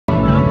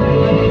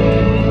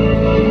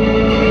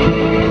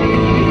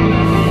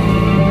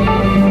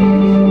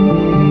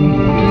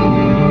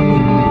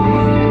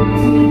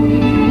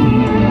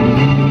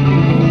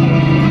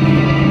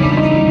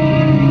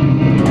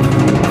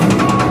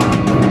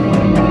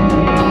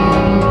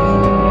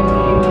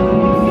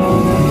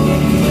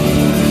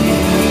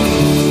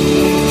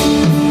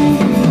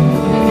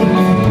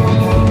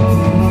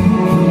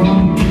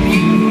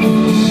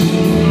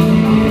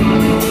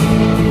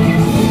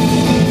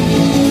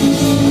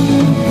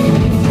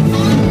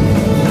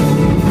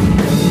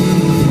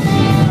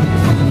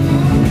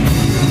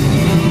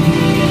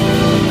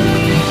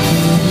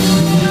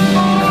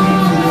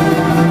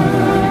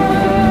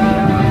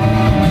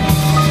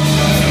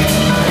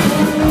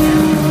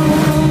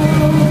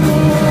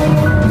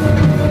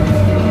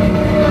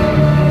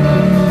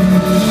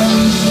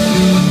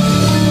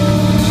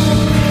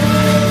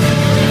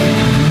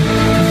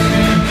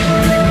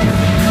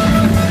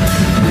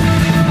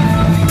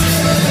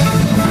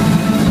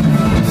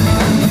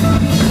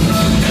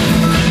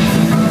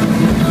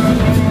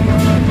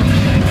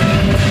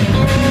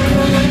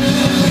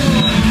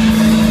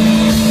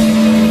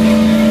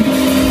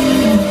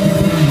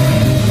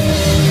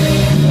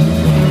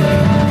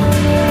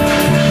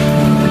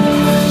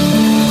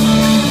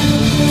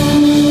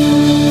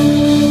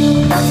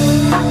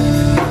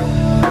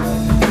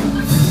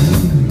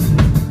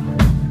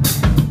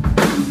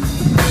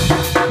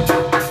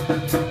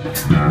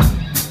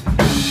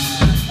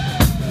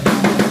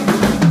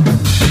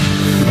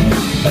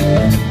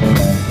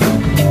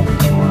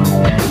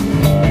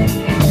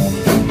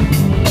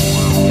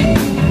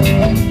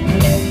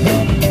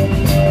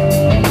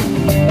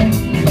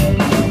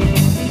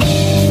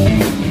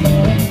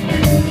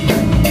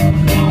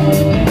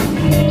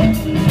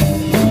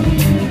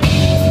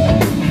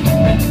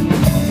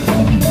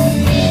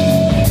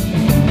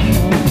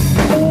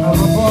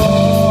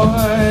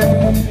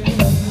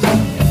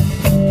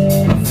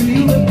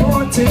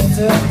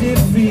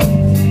Defeat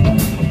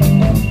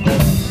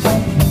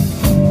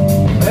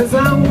as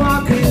I'm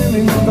walking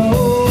in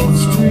those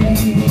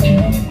streets,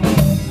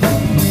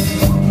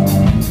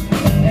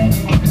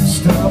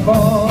 still a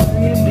boy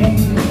indeed.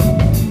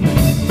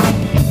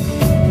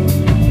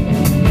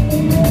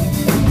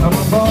 I'm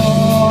a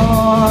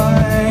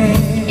boy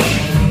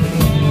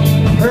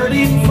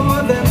hurting for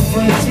them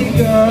pretty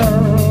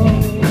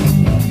girls,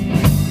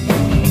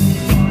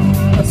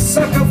 a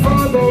sucker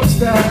for those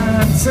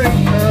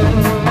dancing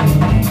girls.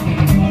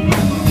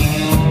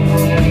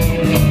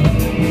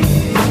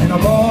 In a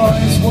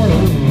boy's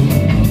world,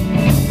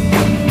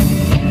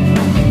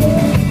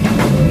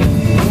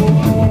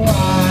 oh,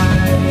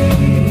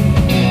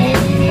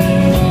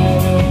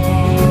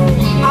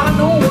 I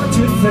know what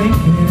you're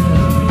thinking.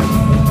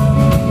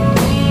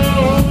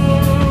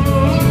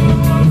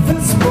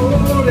 This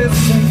boat is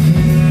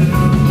sinking.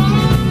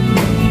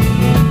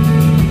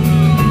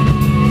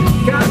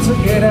 Got to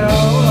get out.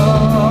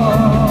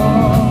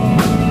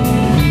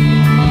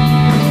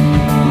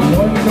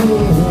 One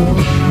more.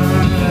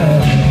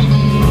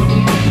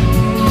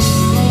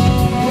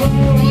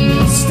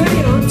 Stay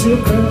on your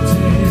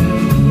curtain.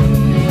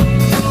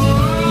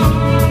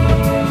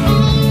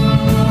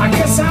 I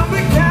guess I'm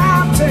the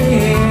captain,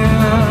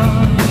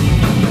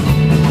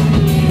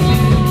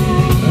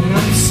 and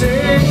I'm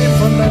sailing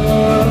for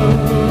love.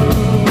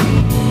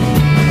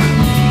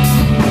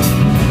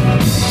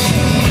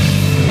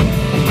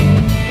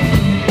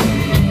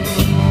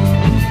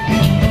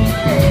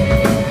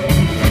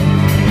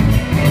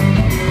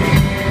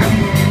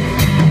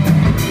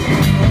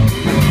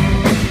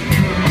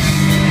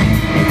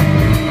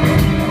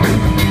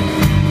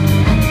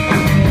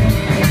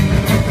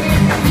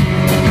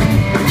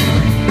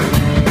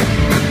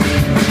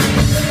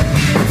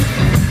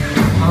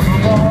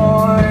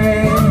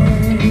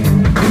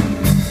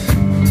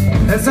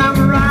 As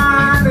I'm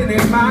riding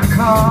in my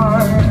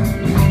car,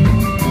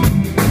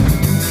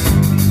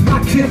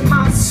 I kid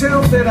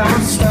myself that I'm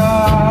a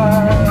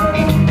star.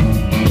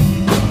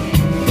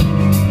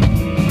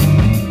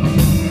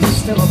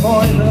 Still a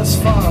boy thus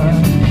far.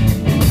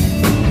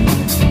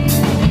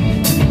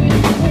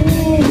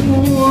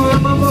 Ooh,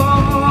 I'm a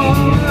boy.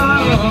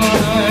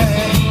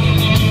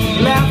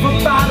 Laugh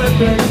about a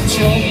dirty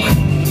joke.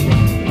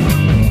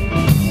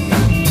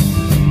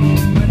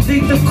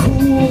 Think the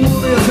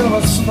coolness of a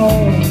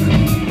smoke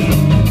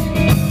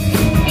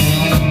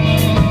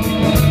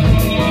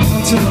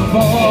until the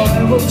boy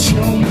will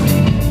choke.